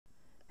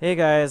Hey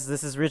guys,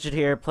 this is Richard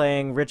here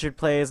playing Richard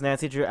Plays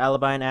Nancy Drew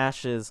Alibi and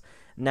Ashes.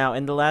 Now,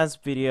 in the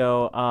last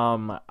video,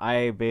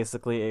 I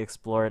basically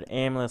explored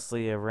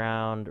aimlessly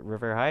around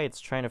River Heights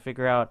trying to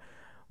figure out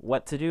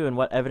what to do and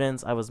what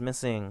evidence I was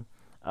missing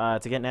to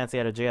get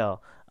Nancy out of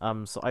jail.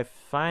 So I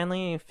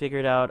finally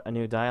figured out a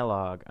new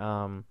dialogue.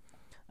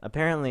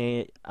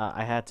 Apparently,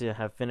 I had to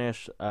have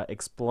finished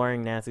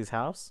exploring Nancy's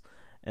house,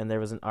 and there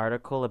was an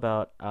article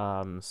about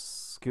the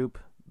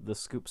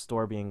Scoop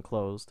store being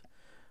closed.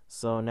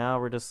 So now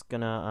we're just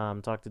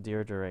gonna talk to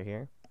Deirdre right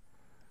here.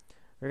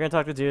 We're gonna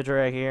talk to Deirdre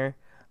right here.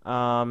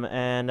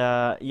 And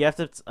you have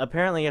to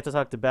apparently you have to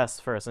talk to Bess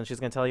first, and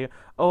she's gonna tell you,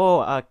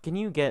 "Oh, can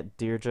you get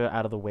Deirdre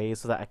out of the way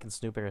so that I can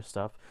snoop at her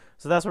stuff?"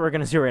 So that's what we're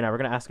gonna do right now. We're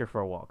gonna ask her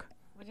for a walk.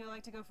 Would you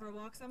like to go for a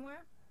walk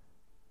somewhere?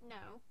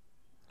 No.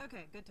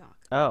 Okay, good talk.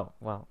 Oh,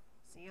 well.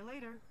 See you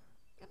later.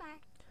 Goodbye.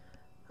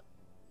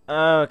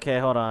 Okay,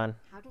 hold on.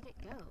 How did it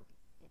go?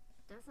 It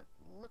doesn't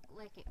look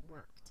like it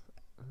worked.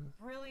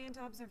 Brilliant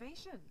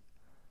observation.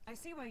 I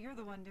see why you're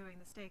the one doing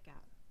the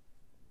stakeout.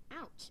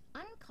 Ouch.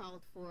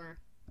 Uncalled for.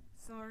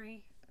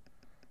 Sorry.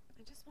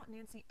 I just want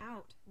Nancy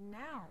out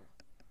now.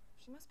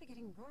 She must be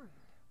getting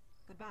worried.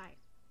 Goodbye.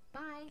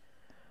 Bye.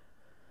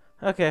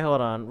 Okay, hold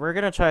on. We're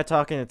gonna try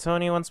talking to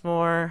Tony once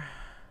more.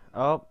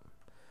 Oh,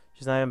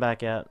 she's not even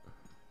back yet.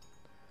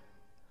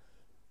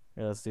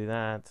 Here, let's do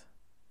that.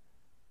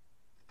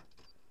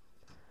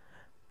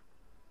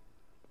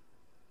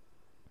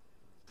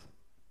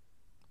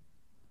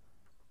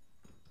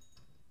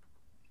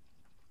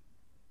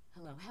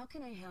 Hello, how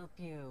can I help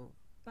you?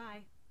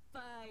 Bye.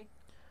 Bye.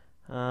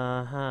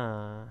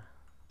 Uh-huh.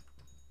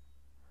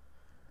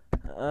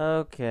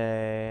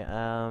 Okay,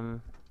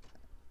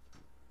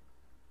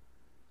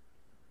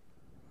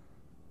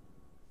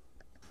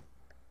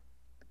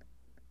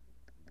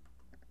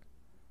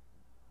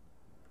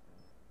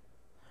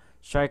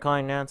 try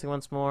calling Nancy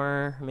once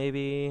more,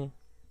 maybe.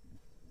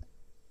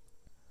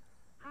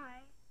 Hi.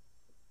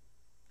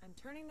 I'm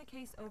turning the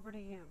case over to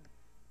you.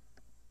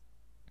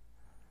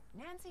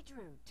 Nancy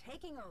Drew,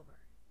 taking over.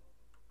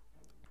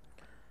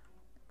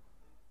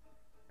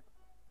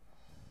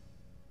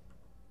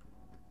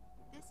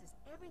 This is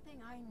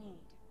everything I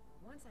need.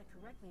 Once I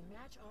correctly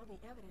match all the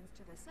evidence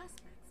to the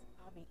suspects,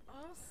 I'll be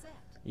all set.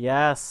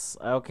 Yes.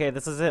 Okay,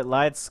 this is it.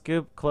 Lied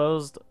scoop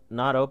closed,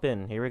 not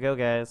open. Here we go,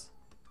 guys.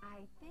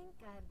 I think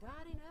I've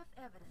got enough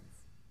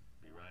evidence.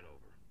 Be right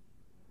over.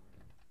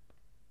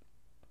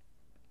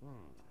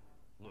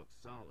 Looks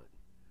solid.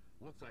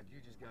 Looks like you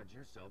just got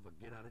yourself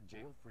a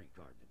get-out-of-jail-free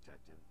card,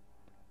 detective.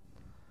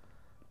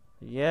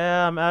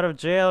 Yeah, I'm out of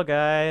jail,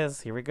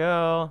 guys. Here we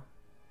go.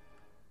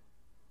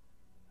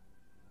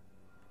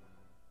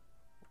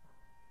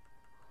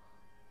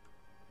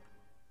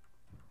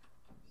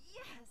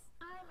 Yes,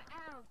 I'm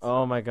out.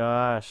 Oh my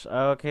gosh.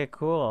 Okay,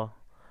 cool.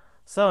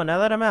 So now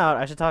that I'm out,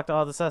 I should talk to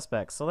all the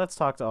suspects. So let's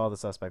talk to all the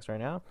suspects right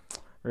now.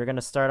 We're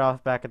gonna start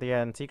off back at the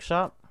antique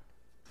shop.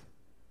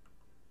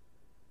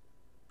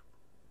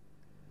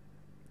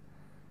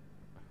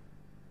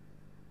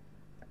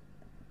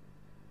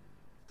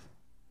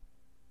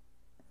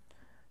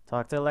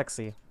 Talk to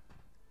Lexi.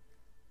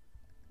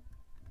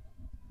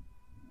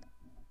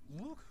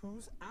 Look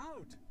who's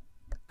out!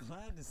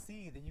 Glad to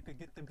see that you could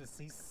get them to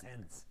see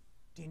sense.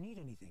 Do you need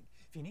anything?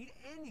 If you need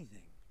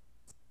anything.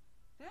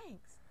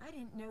 Thanks. I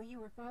didn't know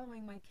you were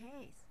following my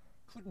case.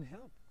 Couldn't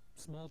help.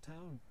 Small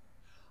town.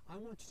 I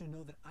want you to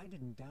know that I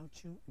didn't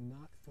doubt you,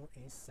 not for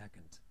a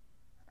second.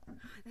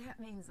 That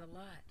means a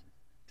lot.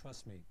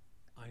 Trust me,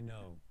 I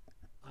know.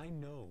 I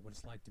know what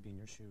it's like to be in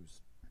your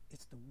shoes.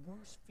 It's the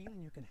worst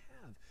feeling you can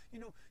have. You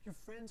know, your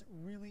friends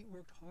really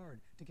worked hard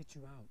to get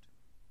you out.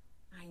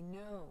 I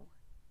know.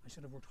 I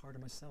should have worked harder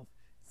myself.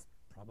 It's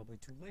probably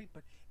too late,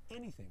 but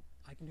anything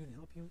I can do to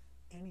help you,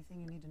 anything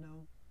you need to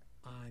know,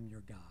 I'm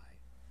your guy.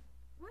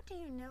 What do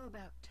you know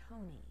about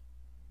Tony?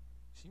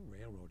 She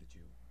railroaded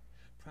you.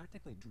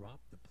 Practically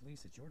dropped the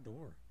police at your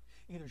door.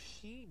 Either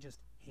she just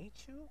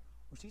hates you,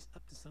 or she's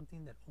up to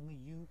something that only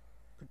you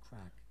could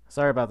crack.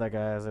 Sorry about that,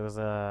 guys. It was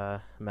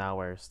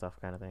malware stuff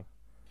kind of thing.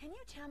 Can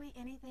you tell me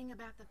anything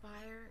about the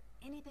fire?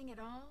 Anything at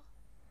all?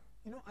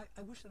 You know,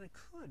 I wish that I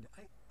could.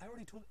 I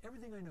already told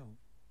everything I know.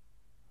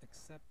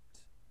 Except...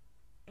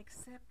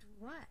 Except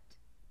what?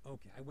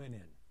 Okay, I went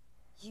in.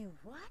 You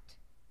what?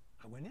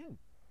 I went in.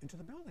 Into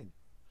the building.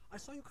 I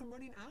saw you come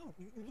running out.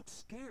 You looked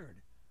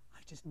scared. I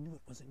just knew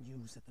it wasn't you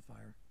who set the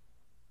fire.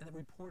 And the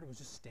reporter was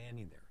just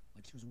standing there,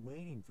 like she was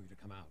waiting for you to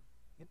come out.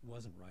 It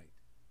wasn't right.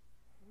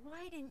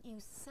 Why didn't you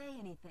say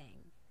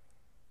anything?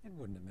 It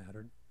wouldn't have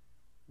mattered.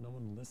 No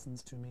one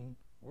listens to me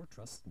or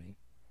trusts me.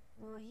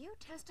 Will you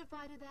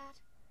testify to that?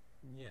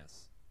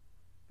 Yes,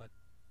 but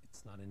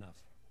it's not enough.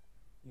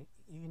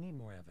 You need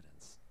more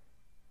evidence.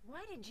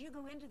 Why did you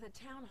go into the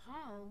town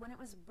hall when it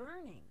was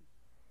burning?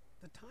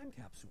 The time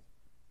capsule.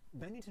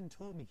 Bennington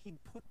told me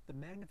he'd put the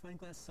magnifying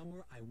glass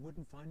somewhere I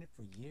wouldn't find it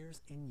for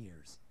years and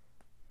years.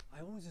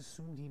 I always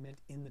assumed he meant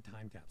in the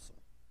time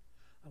capsule.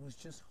 I was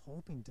just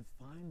hoping to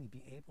finally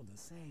be able to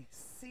say,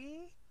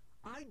 see?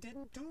 I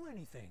didn't do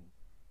anything.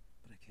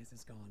 But I guess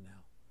it's gone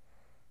now.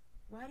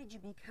 Why why did you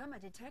become a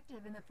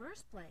detective in the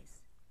first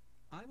place?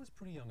 I was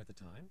pretty young at the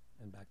time,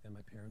 and back then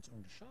my parents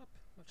owned a shop,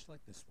 much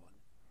like this one.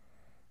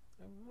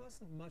 I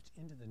wasn't much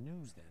into the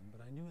news then, but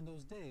I knew in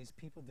those days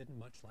people didn't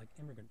much like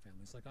immigrant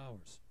families like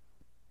ours.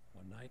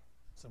 One night,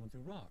 someone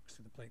threw rocks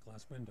through the plate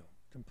glass window,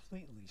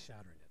 completely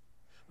shattering it.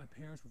 My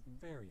parents were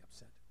very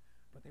upset,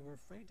 but they were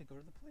afraid to go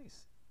to the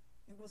police.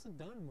 It wasn't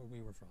done where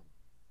we were from.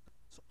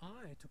 So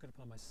I took it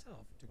upon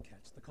myself to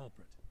catch the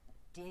culprit.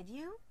 Did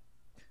you?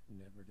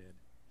 Never did.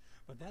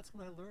 But that's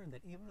when I learned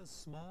that even a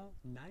small,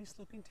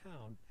 nice-looking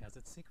town has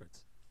its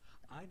secrets.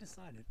 I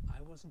decided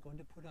I wasn't going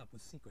to put up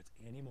with secrets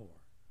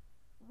anymore.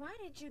 Why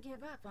did you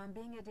give up on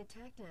being a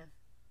detective?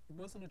 It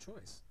wasn't a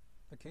choice.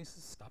 The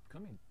cases stopped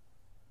coming.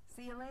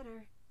 See you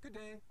later. Good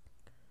day.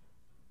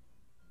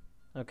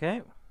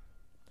 Okay.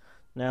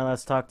 Now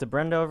let's talk to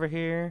Brenda over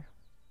here.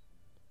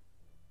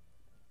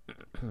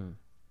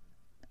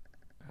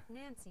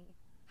 Nancy,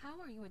 how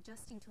are you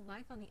adjusting to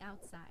life on the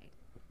outside?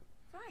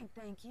 Fine,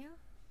 thank you.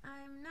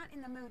 I'm not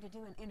in the mood to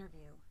do an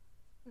interview.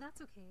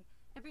 That's okay.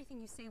 Everything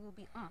you say will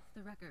be off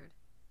the record.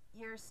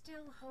 You're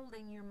still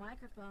holding your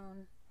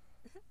microphone.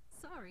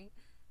 Sorry.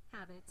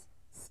 Have it.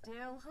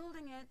 Still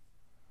holding it.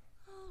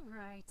 All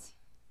right.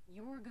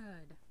 You're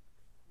good.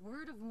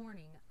 Word of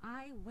warning,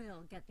 I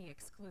will get the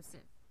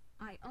exclusive.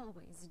 I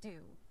always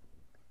do.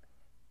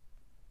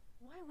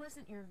 Why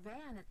wasn't your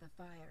van at the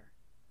fire?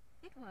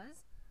 It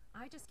was.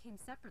 I just came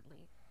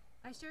separately.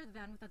 I share the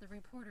van with other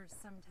reporters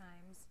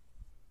sometimes.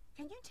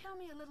 Can you tell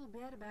me a little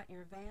bit about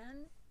your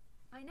van?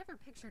 I never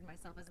pictured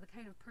myself as the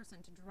kind of person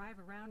to drive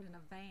around in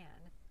a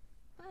van.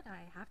 But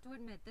I have to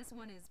admit, this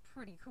one is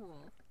pretty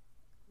cool.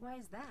 Why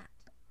is that?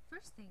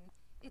 First thing,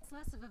 it's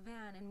less of a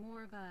van and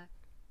more of a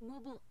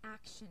mobile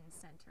action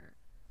center.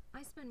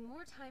 I spend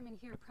more time in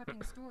here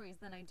prepping stories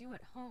than I do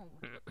at home.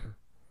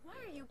 Why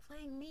are you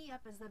playing me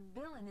up as the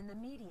villain in the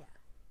media?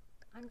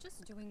 I'm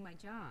just doing my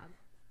job.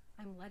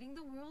 I'm letting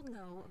the world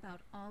know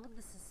about all of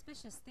the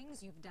suspicious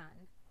things you've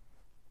done.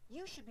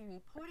 You should be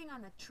reporting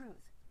on the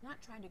truth,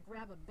 not trying to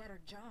grab a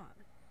better job.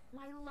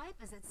 My life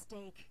is at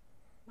stake.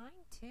 Mine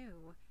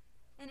too.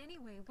 And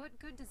anyway, what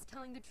good does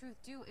telling the truth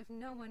do if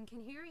no one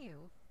can hear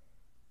you?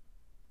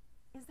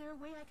 Is there a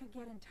way I could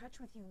get in touch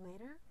with you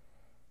later?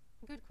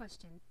 Good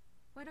question.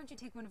 Why don't you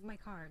take one of my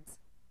cards?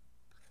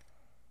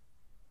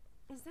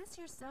 Is this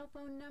your cell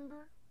phone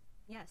number?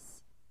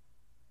 Yes.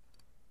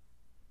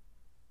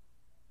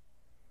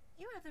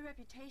 You have the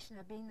reputation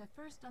of being the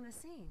first on the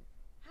scene.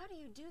 How do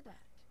you do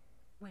that?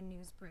 When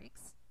news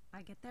breaks,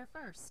 I get there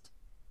first.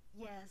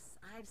 Yes,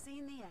 I've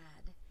seen the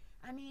ad.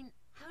 I mean,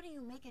 how do you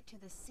make it to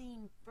the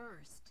scene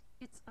first?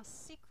 It's a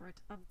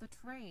secret of the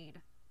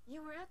trade.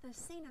 You were at the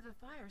scene of the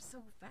fire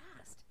so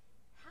fast.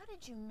 How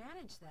did you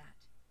manage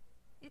that?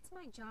 It's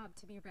my job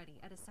to be ready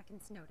at a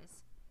second's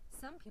notice.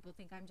 Some people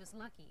think I'm just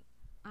lucky.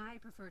 I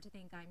prefer to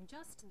think I'm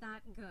just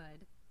that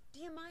good.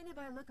 Do you mind if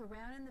I look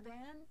around in the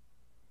van?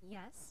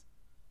 Yes,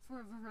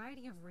 for a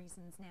variety of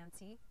reasons,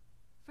 Nancy.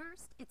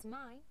 First, it's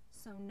mine,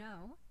 so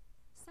no.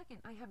 Second,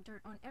 I have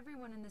dirt on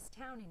everyone in this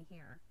town in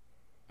here.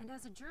 And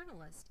as a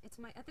journalist, it's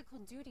my ethical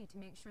duty to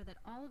make sure that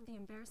all of the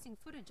embarrassing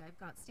footage I've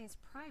got stays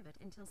private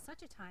until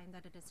such a time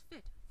that it is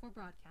fit for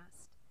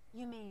broadcast.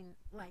 You mean,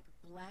 like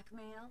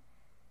blackmail?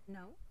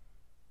 No.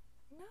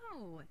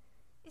 No!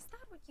 Is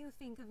that what you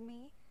think of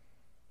me?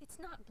 It's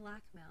not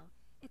blackmail.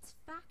 It's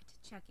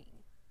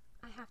fact-checking.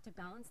 I have to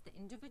balance the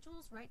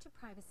individual's right to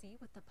privacy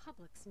with the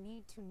public's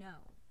need to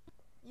know.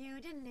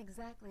 You didn't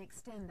exactly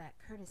extend that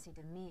courtesy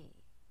to me.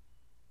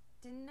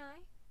 Didn't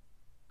I?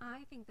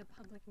 I think the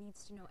public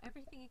needs to know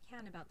everything it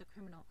can about the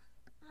criminal,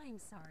 I'm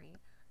sorry,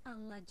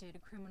 alleged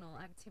criminal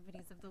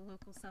activities of the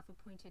local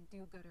self-appointed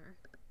do-gooder.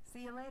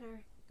 See you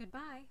later.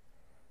 Goodbye.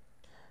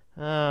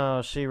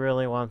 Oh, she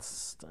really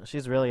wants...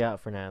 She's really out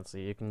for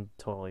Nancy. You can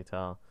totally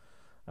tell.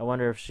 I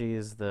wonder if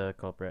she's the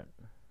culprit.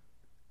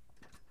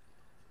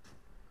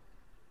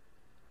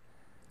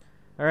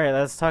 Alright,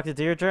 let's talk to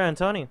Deirdre and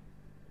Tony.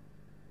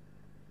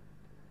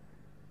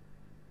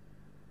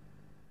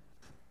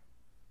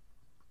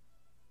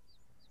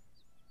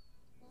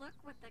 Look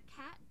what the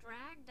cat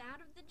dragged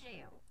out of the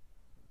jail.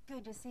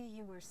 Good to see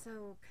you were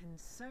so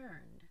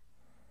concerned.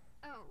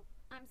 Oh,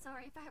 I'm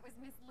sorry if I was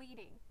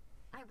misleading.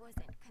 I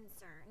wasn't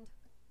concerned.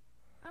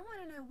 I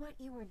want to know what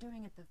you were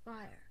doing at the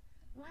fire.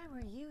 Why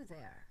were you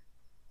there?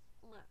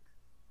 Look,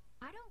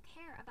 I don't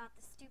care about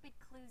the stupid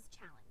clues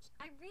challenge.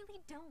 I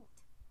really don't.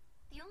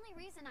 The only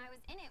reason I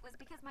was in it was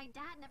because my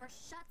dad never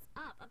shuts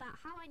up about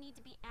how I need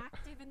to be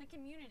active in the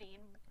community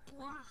and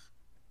blah.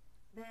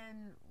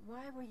 Then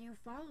why were you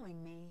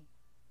following me?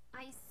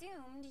 I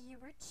assumed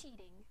you were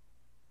cheating.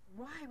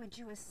 Why would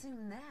you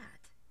assume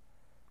that?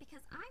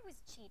 Because I was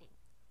cheating.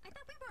 I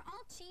thought we were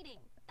all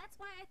cheating. That's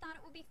why I thought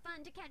it would be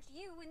fun to catch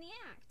you in the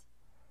act.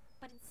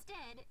 But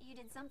instead, you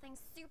did something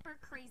super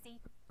crazy,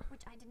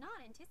 which I did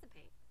not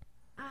anticipate.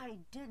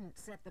 I didn't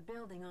set the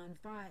building on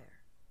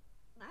fire.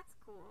 That's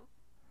cool.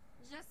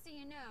 Just so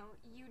you know,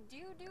 you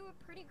do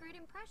a pretty great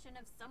impression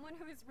of someone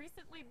who has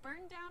recently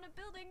burned down a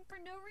building for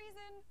no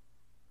reason.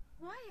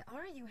 Why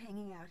are you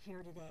hanging out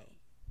here today?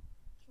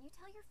 Can you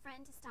tell your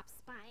friend to stop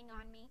spying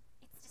on me?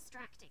 It's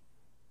distracting.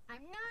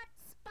 I'm not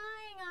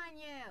spying on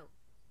you.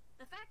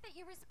 The fact that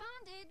you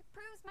responded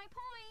proves my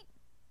point.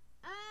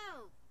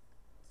 Oh,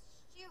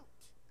 shoot.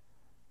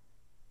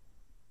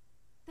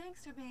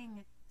 Thanks for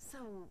being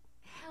so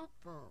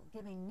helpful,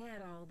 giving Ned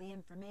all the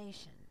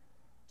information.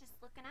 Just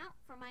looking out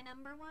for my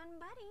 #1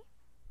 buddy.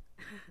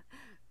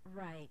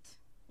 Right.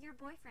 Your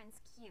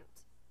boyfriend's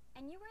cute,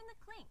 and you were in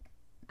the clink.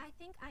 I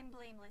think I'm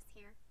blameless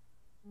here.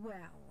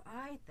 Well,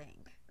 I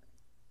think.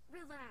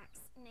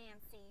 Relax,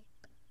 Nancy.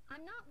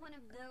 I'm not one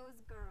of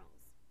those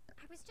girls.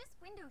 I was just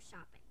window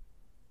shopping.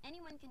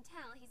 Anyone can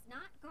tell he's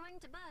not going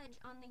to budge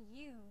on the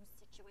you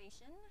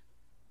situation.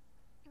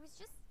 It was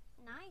just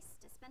nice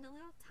to spend a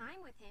little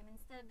time with him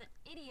instead of the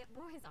idiot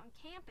boys on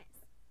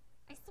campus.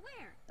 I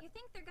swear, you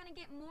think they're gonna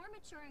get more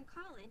mature in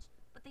college,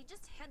 but they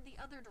just head the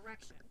other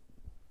direction.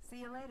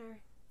 See you later.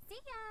 See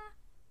ya!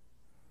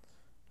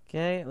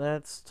 Okay,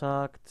 let's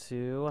talk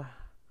to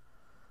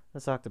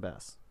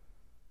Bess.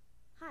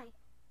 Hi.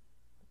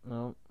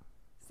 No,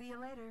 See you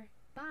later.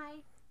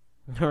 Bye.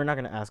 we're not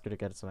gonna ask her to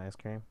get some ice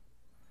cream.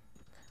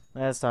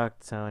 Let's talk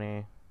to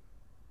Tony.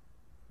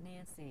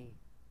 Nancy,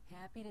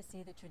 happy to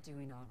see that you're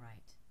doing all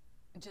right.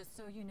 Just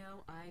so you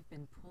know, I've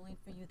been pulling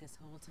for you this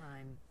whole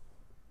time.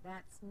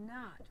 That's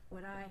not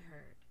what I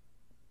heard.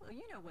 Well,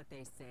 you know what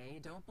they say.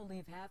 Don't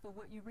believe half of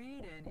what you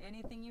read and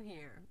anything you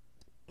hear.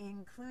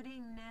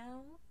 Including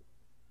now?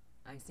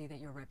 I see that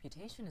your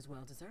reputation is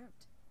well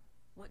deserved.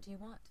 What do you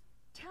want?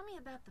 Tell me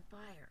about the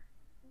fire.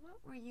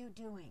 What were you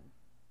doing?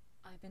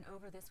 I've been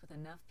over this with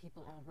enough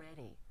people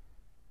already.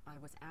 I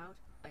was out,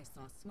 I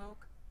saw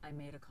smoke, I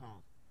made a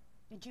call.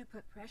 Did you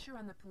put pressure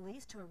on the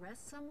police to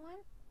arrest someone?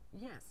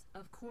 Yes,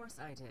 of course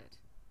I did.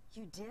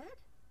 You did?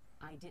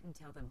 I didn't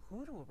tell them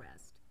who to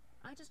arrest.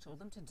 I just told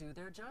them to do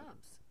their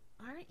jobs.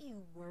 Aren't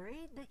you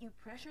worried that you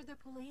pressured the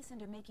police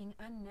into making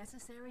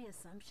unnecessary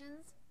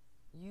assumptions?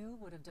 You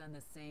would have done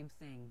the same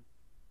thing.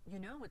 You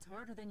know, it's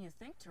harder than you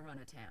think to run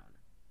a town.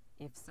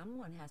 If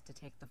someone has to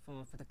take the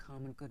fall for the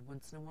common good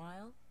once in a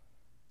while,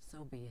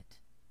 so be it.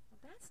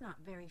 Well, that's not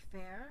very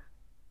fair.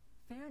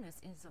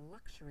 Fairness is a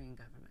luxury in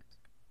government.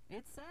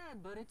 It's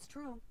sad, but it's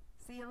true.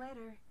 See you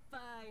later.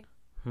 Bye.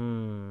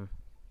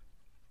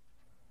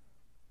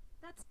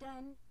 That's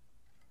done.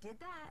 Did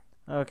that.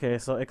 Okay,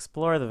 so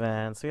explore the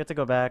van. So we have to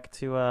go back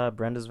to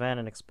Brenda's van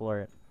and explore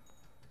it.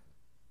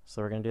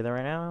 So we're gonna do that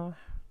right now.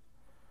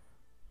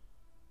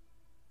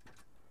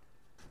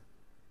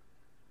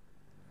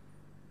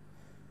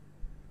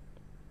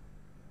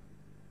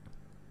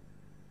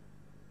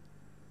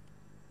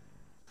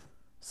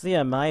 So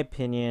yeah, my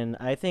opinion,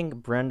 I think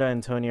Brenda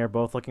and Tony are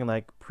both looking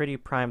like pretty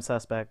prime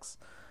suspects.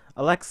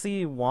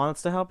 Alexei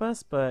wants to help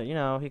us, but you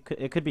know,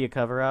 it could be a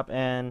cover up,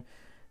 and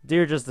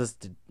Deirdre's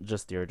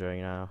just Deirdre,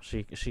 you know.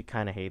 She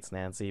kind of hates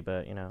Nancy,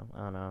 but you know,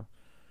 I don't know.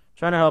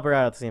 Trying to help her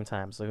out at the same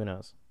time, so who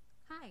knows.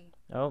 Hi.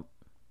 Oh,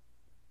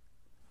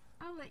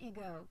 I'll let you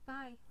go.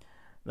 Bye.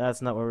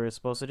 that's not what we were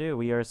supposed to do.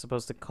 We are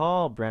supposed to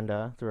call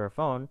Brenda through our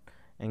phone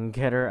and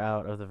get her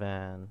out of the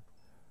van.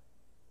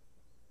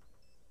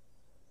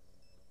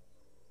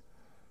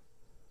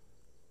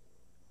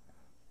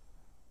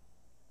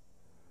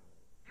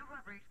 You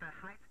have reached the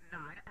Heights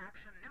 9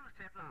 Action News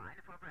Tip line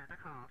for Brenda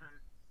Carlton.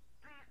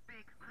 Please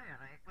speak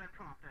clearly when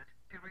prompted.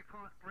 To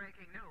report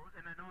breaking news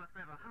in the North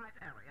River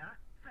Heights area,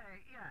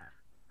 say yes.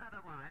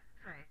 Otherwise,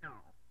 say no.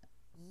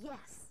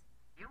 Yes.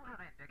 You have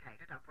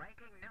indicated a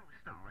breaking news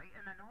story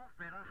in the North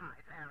River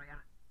Heights area.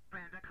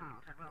 Brenda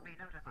Carlton will be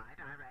notified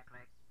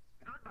directly.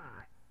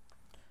 Goodbye.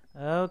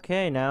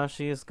 Okay, now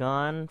she's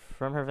gone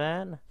from her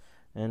van,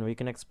 and we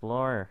can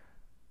explore.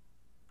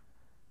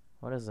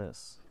 What is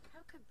this?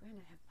 How could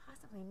Brenda have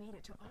possibly made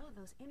it to all of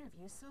those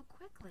interviews so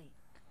quickly?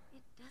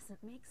 It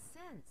doesn't make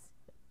sense.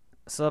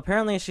 So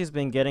apparently she's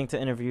been getting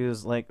to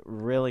interviews like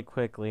really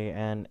quickly,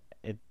 and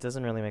it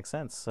doesn't really make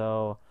sense.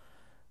 So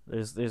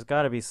there's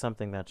got to be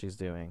something that she's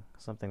doing,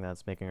 something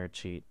that's making her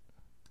cheat.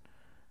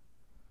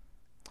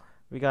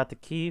 We got the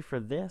key for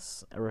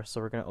this,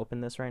 so we're gonna open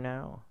this right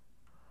now.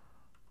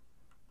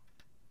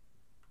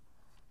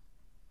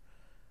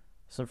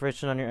 Some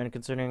friction on your end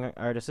concerning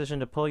our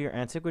decision to pull your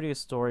antiquities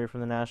story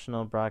from the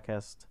national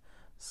broadcast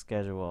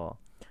schedule.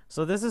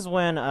 So this is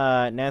when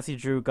Nancy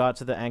Drew got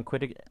to the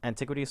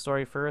antiquity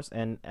story first,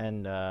 and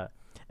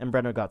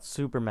Brenda got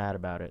super mad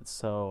about it.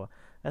 So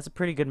that's a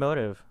pretty good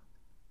motive.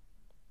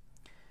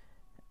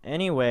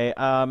 Anyway,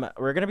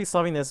 we're gonna be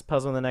solving this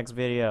puzzle in the next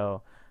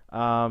video.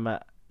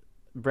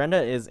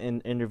 Brenda is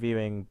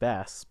interviewing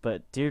Bess,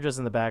 but Deirdre's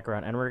in the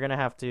background, and we're gonna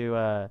have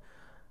to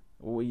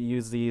we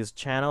use these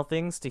channel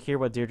things to hear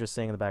what Deirdre's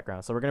saying in the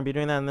background. So we're gonna be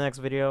doing that in the next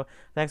video.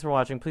 Thanks for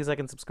watching. Please like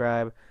and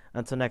subscribe.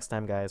 Until next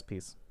time, guys.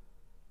 Peace.